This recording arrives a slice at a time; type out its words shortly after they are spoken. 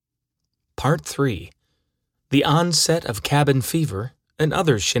Part 3. The Onset of Cabin Fever and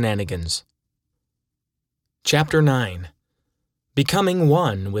Other Shenanigans. Chapter 9. Becoming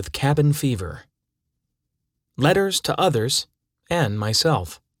One with Cabin Fever. Letters to Others and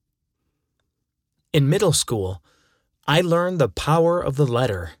Myself. In middle school, I learned the power of the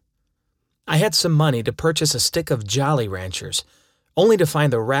letter. I had some money to purchase a stick of Jolly Ranchers, only to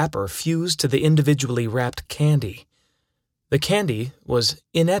find the wrapper fused to the individually wrapped candy. The candy was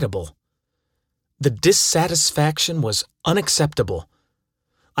inedible. The dissatisfaction was unacceptable.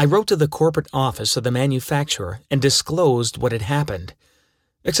 I wrote to the corporate office of the manufacturer and disclosed what had happened,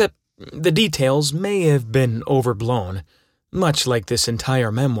 except the details may have been overblown, much like this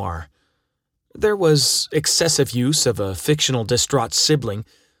entire memoir. There was excessive use of a fictional distraught sibling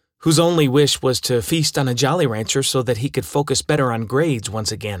whose only wish was to feast on a Jolly Rancher so that he could focus better on grades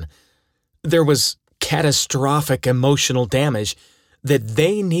once again. There was catastrophic emotional damage that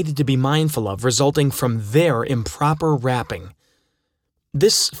they needed to be mindful of resulting from their improper wrapping.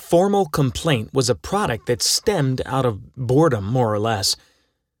 This formal complaint was a product that stemmed out of boredom, more or less.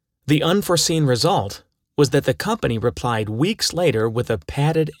 The unforeseen result was that the company replied weeks later with a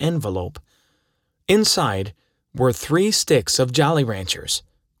padded envelope. Inside were 3 sticks of Jolly Ranchers,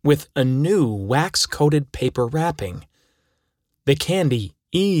 with a new wax-coated paper wrapping. The candy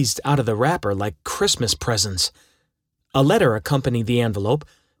eased out of the wrapper like Christmas presents. A letter accompanied the envelope,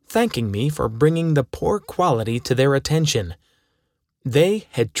 thanking me for bringing the poor quality to their attention. They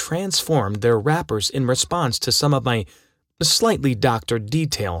had transformed their wrappers in response to some of my slightly doctored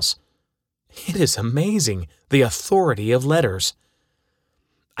details. It is amazing, the authority of letters.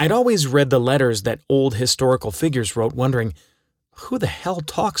 I'd always read the letters that old historical figures wrote, wondering, who the hell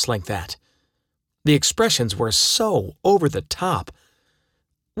talks like that? The expressions were so over the top.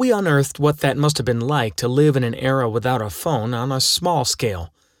 We unearthed what that must have been like to live in an era without a phone on a small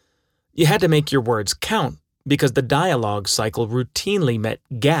scale. You had to make your words count because the dialogue cycle routinely met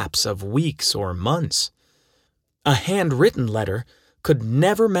gaps of weeks or months. A handwritten letter could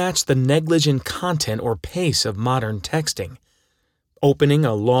never match the negligent content or pace of modern texting. Opening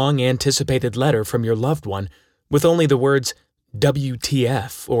a long-anticipated letter from your loved one with only the words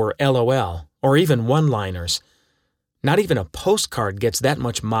WTF or LOL or even one-liners. Not even a postcard gets that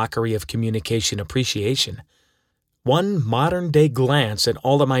much mockery of communication appreciation. One modern-day glance at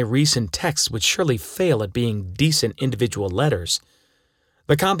all of my recent texts would surely fail at being decent individual letters.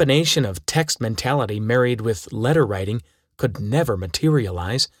 The combination of text mentality married with letter writing could never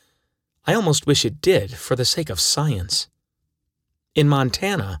materialize. I almost wish it did for the sake of science. In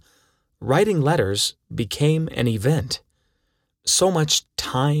Montana, writing letters became an event. So much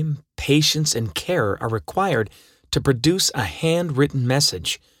time, patience, and care are required to produce a handwritten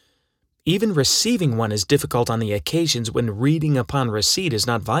message. Even receiving one is difficult on the occasions when reading upon receipt is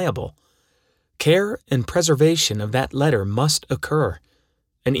not viable. Care and preservation of that letter must occur.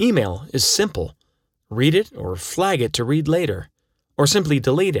 An email is simple. Read it or flag it to read later, or simply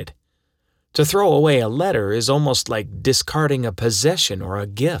delete it. To throw away a letter is almost like discarding a possession or a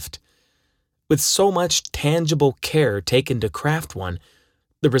gift. With so much tangible care taken to craft one,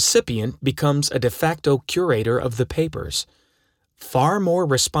 the recipient becomes a de facto curator of the papers. Far more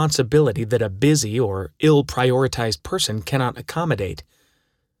responsibility that a busy or ill-prioritized person cannot accommodate.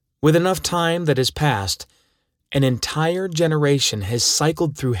 With enough time that has passed, an entire generation has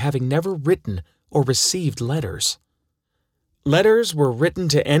cycled through having never written or received letters. Letters were written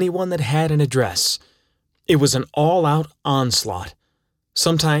to anyone that had an address. It was an all-out onslaught.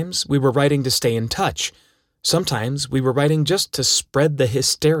 Sometimes we were writing to stay in touch. Sometimes we were writing just to spread the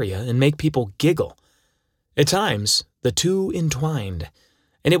hysteria and make people giggle. At times, the two entwined,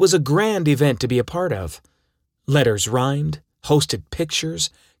 and it was a grand event to be a part of. Letters rhymed, hosted pictures,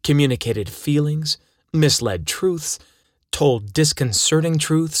 communicated feelings, misled truths, told disconcerting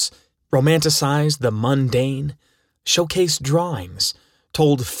truths, romanticized the mundane, showcased drawings,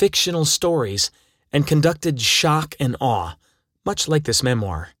 told fictional stories, and conducted shock and awe, much like this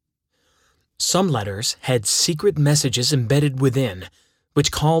memoir. Some letters had secret messages embedded within,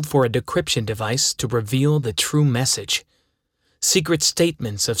 which called for a decryption device to reveal the true message. Secret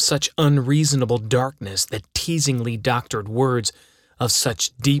statements of such unreasonable darkness that teasingly doctored words of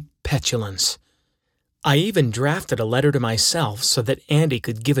such deep petulance. I even drafted a letter to myself so that Andy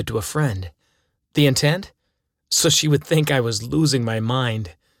could give it to a friend. The intent? So she would think I was losing my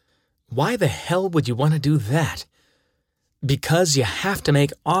mind. Why the hell would you want to do that? Because you have to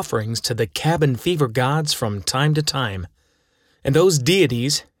make offerings to the cabin fever gods from time to time, and those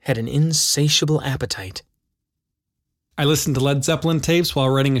deities had an insatiable appetite. I listened to Led Zeppelin tapes while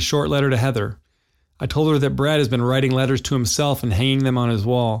writing a short letter to Heather. I told her that Brad has been writing letters to himself and hanging them on his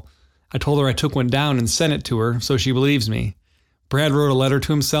wall. I told her I took one down and sent it to her, so she believes me. Brad wrote a letter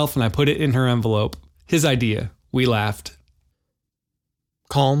to himself and I put it in her envelope. His idea. We laughed.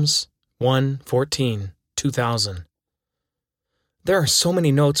 Calms, 1/14/2000. There are so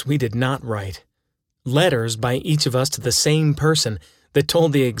many notes we did not write. Letters by each of us to the same person that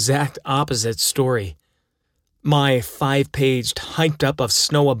told the exact opposite story. My 5-paged hyped-up of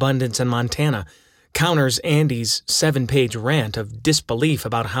snow abundance in Montana counters Andy's 7-page rant of disbelief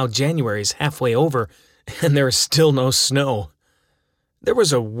about how January's halfway over and there is still no snow. There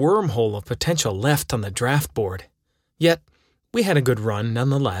was a wormhole of potential left on the draft board. Yet, we had a good run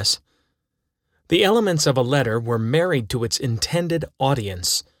nonetheless. The elements of a letter were married to its intended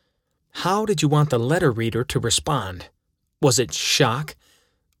audience. How did you want the letter reader to respond? Was it shock?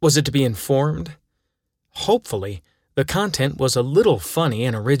 Was it to be informed? Hopefully, the content was a little funny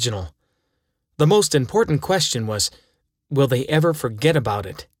and original. The most important question was, will they ever forget about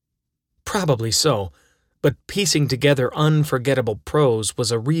it? Probably so, but piecing together unforgettable prose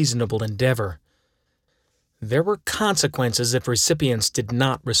was a reasonable endeavor. There were consequences if recipients did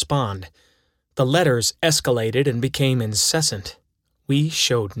not respond. The letters escalated and became incessant. We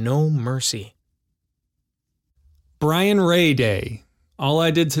showed no mercy. Brian Ray Day. All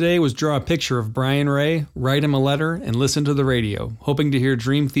I did today was draw a picture of Brian Ray, write him a letter, and listen to the radio, hoping to hear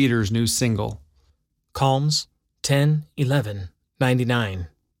Dream Theater's new single. Calms, 10/11/99.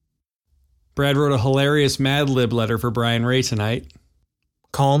 Brad wrote a hilarious Mad Lib letter for Brian Ray tonight.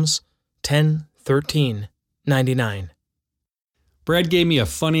 Calms, 10/13/99. Brad gave me a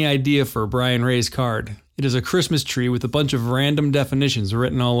funny idea for Brian Ray's card. It is a Christmas tree with a bunch of random definitions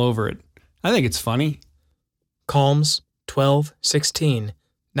written all over it. I think it's funny. Calms,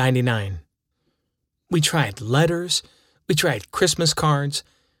 12/16/99. We tried letters. We tried Christmas cards.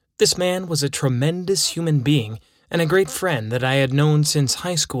 This man was a tremendous human being and a great friend that I had known since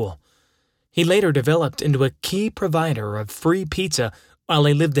high school. He later developed into a key provider of free pizza while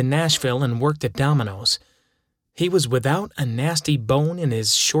he lived in Nashville and worked at Domino's. He was without a nasty bone in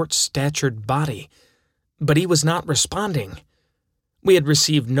his short-statured body, but he was not responding. We had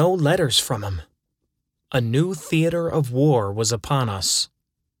received no letters from him. A new theater of war was upon us.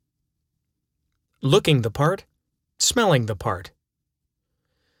 Looking the part, smelling the part.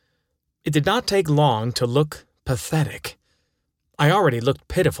 It did not take long to look pathetic. I already looked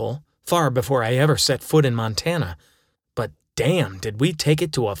pitiful far before I ever set foot in Montana, but damn did we take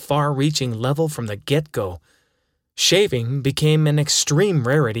it to a far-reaching level from the get-go. Shaving became an extreme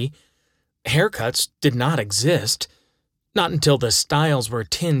rarity. Haircuts did not exist. Not until the styles were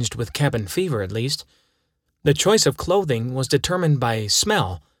tinged with cabin fever, at least. The choice of clothing was determined by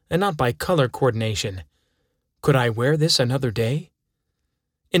smell and not by color coordination. Could I wear this another day?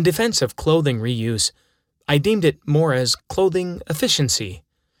 In defense of clothing reuse, I deemed it more as clothing efficiency.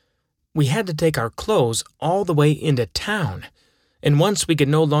 We had to take our clothes all the way into town, and once we could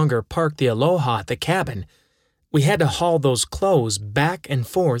no longer park the Aloha at the cabin, we had to haul those clothes back and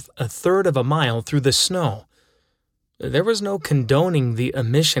forth 1/3 of a mile through the snow. There was no condoning the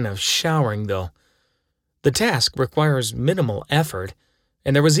omission of showering, though. The task requires minimal effort,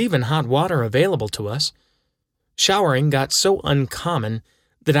 and there was even hot water available to us. Showering got so uncommon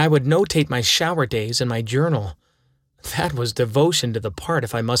that I would notate my shower days in my journal. That was devotion to the part,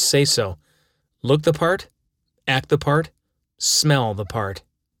 if I must say so. Look the part, act the part, smell the part.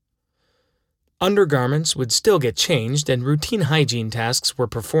 Undergarments would still get changed and routine hygiene tasks were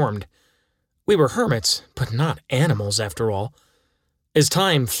performed. We were hermits, but not animals after all. As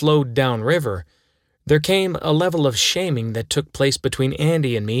time flowed downriver, there came a level of shaming that took place between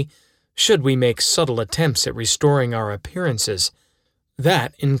Andy and me should we make subtle attempts at restoring our appearances.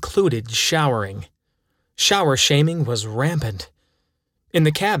 That included showering. Shower shaming was rampant. In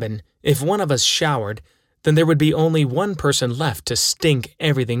the cabin, if one of us showered, then there would be only one person left to stink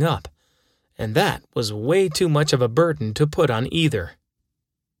everything up. And that was way too much of a burden to put on either.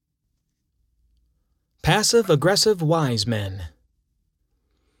 Passive-aggressive wise men.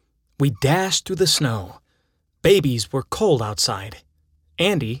 We dashed through the snow. Babies were cold outside.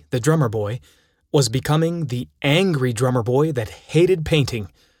 Andy, the drummer boy, was becoming the angry drummer boy that hated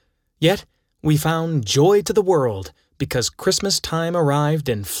painting. Yet, we found joy to the world because Christmas time arrived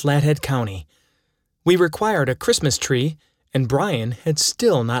in Flathead County. We required a Christmas tree, and Brian had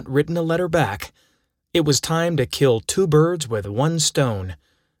still not written a letter back. It was time to kill 2 birds with 1 stone,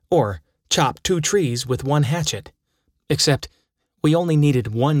 or chop 2 trees with 1 hatchet. Except, we only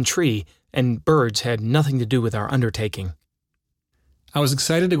needed 1 tree, and birds had nothing to do with our undertaking. I was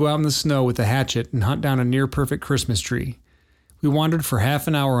excited to go out in the snow with a hatchet and hunt down a near-perfect Christmas tree. We wandered for half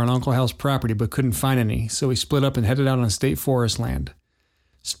an hour on Uncle Hal's property but couldn't find any, so we split up and headed out on state forest land.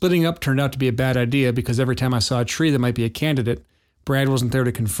 Splitting up turned out to be a bad idea because every time I saw a tree that might be a candidate, Brad wasn't there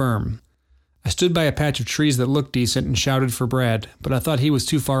to confirm. I stood by a patch of trees that looked decent and shouted for Brad, but I thought he was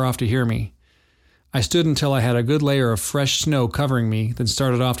too far off to hear me. I stood until I had a good layer of fresh snow covering me, then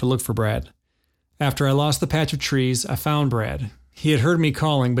started off to look for Brad. After I lost the patch of trees, I found Brad. He had heard me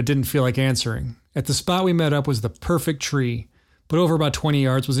calling but didn't feel like answering. At the spot we met up was the perfect tree, but over about 20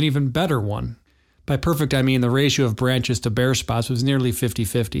 yards was an even better one. By perfect, I mean the ratio of branches to bare spots was nearly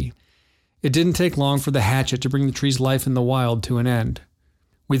 50-50. It didn't take long for the hatchet to bring the tree's life in the wild to an end.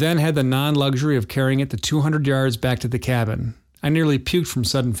 We then had the non-luxury of carrying it the 200 yards back to the cabin. I nearly puked from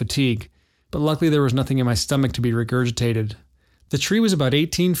sudden fatigue, but luckily there was nothing in my stomach to be regurgitated. The tree was about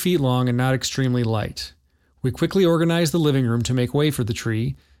 18 feet long and not extremely light. We quickly organized the living room to make way for the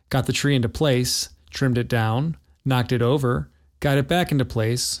tree, got the tree into place, trimmed it down, knocked it over, got it back into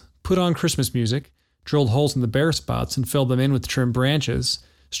place, put on Christmas music, drilled holes in the bare spots and filled them in with trimmed branches,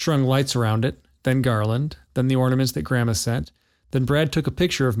 strung lights around it, then garland, then the ornaments that Grandma sent. Then Brad took a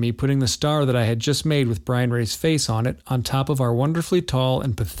picture of me putting the star that I had just made with Brian Ray's face on it on top of our wonderfully tall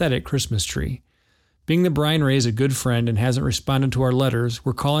and pathetic Christmas tree. Being that Brian Ray is a good friend and hasn't responded to our letters,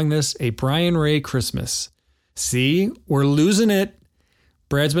 we're calling this a Brian Ray Christmas. See? We're losing it.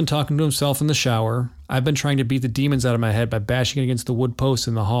 Brad's been talking to himself in the shower. I've been trying to beat the demons out of my head by bashing against the wood posts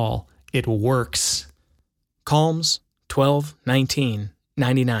in the hall. It works. Calms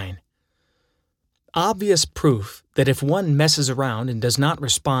 12/19/99. Obvious proof that if one messes around and does not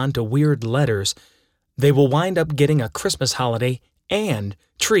respond to weird letters, they will wind up getting a Christmas holiday and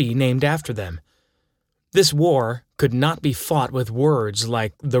tree named after them. This war could not be fought with words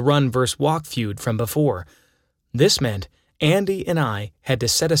like the run versus walk feud from before. This meant Andy and I had to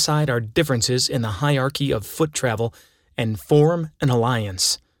set aside our differences in the hierarchy of foot travel and form an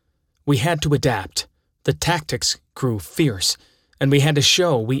alliance. We had to adapt. The tactics grew fierce, and we had to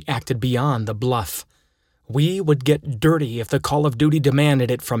show we acted beyond the bluff. We would get dirty if the call of duty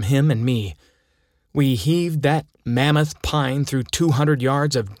demanded it from him and me. We heaved that mammoth pine through 200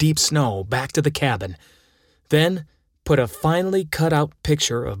 yards of deep snow back to the cabin, then put a finely cut-out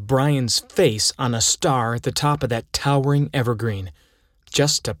picture of Brian's face on a star at the top of that towering evergreen,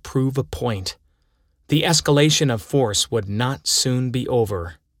 just to prove a point. The escalation of force would not soon be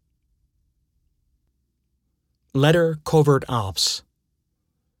over. Letter Covert Alps.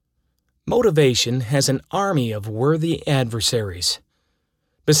 Motivation has an army of worthy adversaries.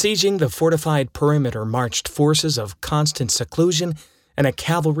 Besieging the fortified perimeter marched forces of constant seclusion and a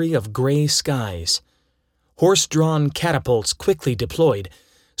cavalry of gray skies. Horse-drawn catapults quickly deployed,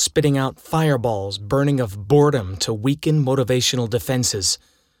 spitting out fireballs burning of boredom to weaken motivational defenses.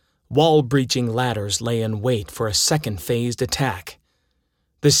 Wall-breaching ladders lay in wait for a second-phased attack.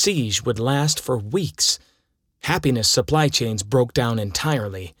 The siege would last for weeks. Happiness supply chains broke down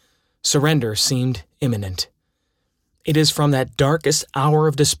entirely. Surrender seemed imminent. It is from that darkest hour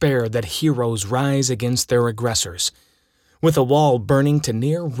of despair that heroes rise against their aggressors. With the wall burning to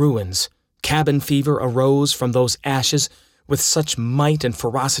near ruins, cabin fever arose from those ashes with such might and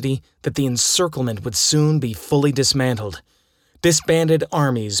ferocity that the encirclement would soon be fully dismantled. Disbanded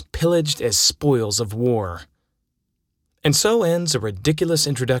armies pillaged as spoils of war. And so ends a ridiculous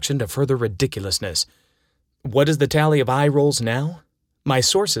introduction to further ridiculousness. What is the tally of eye rolls now? My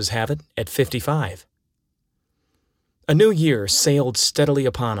sources have it at 55. A new year sailed steadily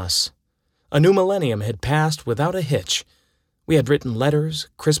upon us. A new millennium had passed without a hitch. We had written letters,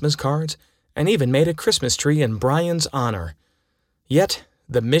 Christmas cards, and even made a Christmas tree in Brian's honor. Yet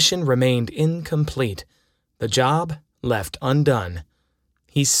the mission remained incomplete, the job left undone.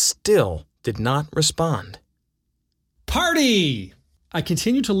 He still did not respond. Party! I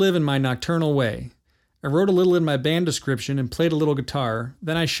continued to live in my nocturnal way. I wrote a little in my band description and played a little guitar.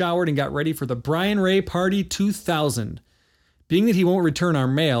 Then I showered and got ready for the Brian Ray Party 2000. Being that he won't return our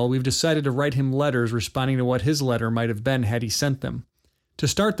mail, we've decided to write him letters responding to what his letter might have been had he sent them. To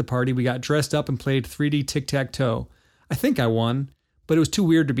start the party, we got dressed up and played 3D tic-tac-toe. I think I won, but it was too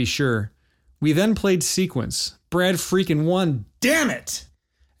weird to be sure. We then played sequence. Brad freaking won. Damn it!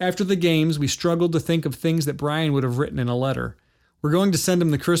 After the games, we struggled to think of things that Brian would have written in a letter. We're going to send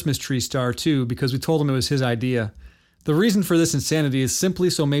him the Christmas tree star, too, because we told him it was his idea. The reason for this insanity is simply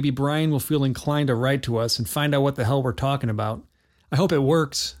so maybe Brian will feel inclined to write to us and find out what the hell we're talking about. I hope it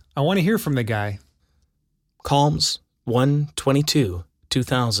works. I want to hear from the guy. Calms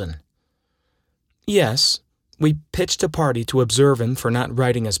 1/22/2000. Yes, we pitched a party to observe him for not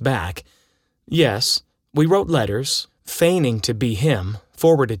writing us back. Yes, we wrote letters, feigning to be him,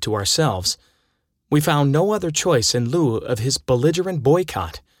 forwarded to ourselves. We found no other choice in lieu of his belligerent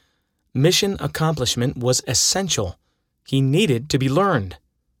boycott. Mission accomplishment was essential. He needed to be learned.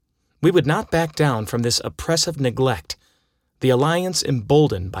 We would not back down from this oppressive neglect, the alliance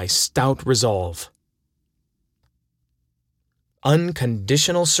emboldened by stout resolve.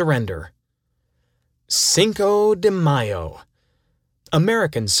 Unconditional surrender. Cinco de Mayo.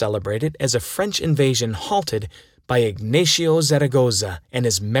 Americans celebrate it as a French invasion halted by Ignacio Zaragoza and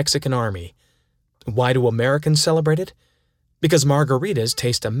his Mexican army. Why do Americans celebrate it? Because margaritas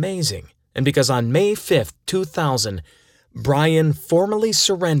taste amazing, and because on May 5, 2000, Brian formally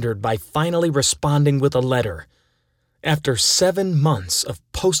surrendered by finally responding with a letter. After 7 months of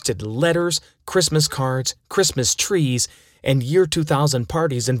posted letters, Christmas cards, Christmas trees, and year 2000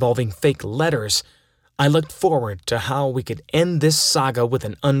 parties involving fake letters, I looked forward to how we could end this saga with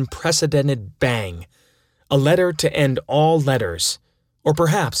an unprecedented bang. A letter to end all letters. Or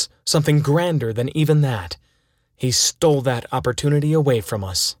perhaps something grander than even that. He stole that opportunity away from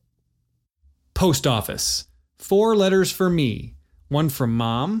us. Post office. 4 letters for me. One from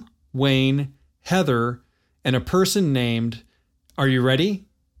Mom, Wayne, Heather, and a person named, are you ready?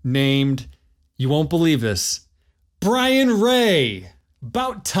 Named, you won't believe this, Brian Ray.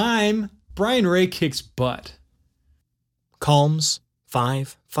 About time. Brian Ray kicks butt. Calms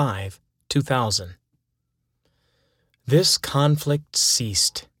 5/5/2000. This conflict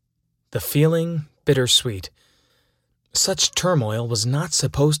ceased. The feeling bittersweet. Such turmoil was not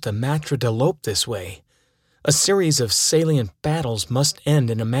supposed to matridelope this way. A series of salient battles must end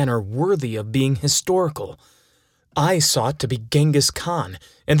in a manner worthy of being historical. I sought to be Genghis Khan,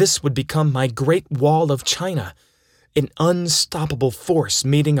 and this would become my Great Wall of China, an unstoppable force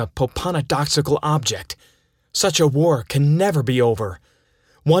meeting a popanadoxical object. Such a war can never be over.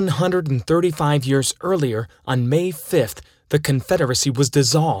 135 years earlier, on May 5th, the Confederacy was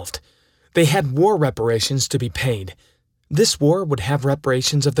dissolved. They had war reparations to be paid. This war would have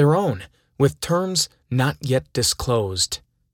reparations of their own, with terms not yet disclosed.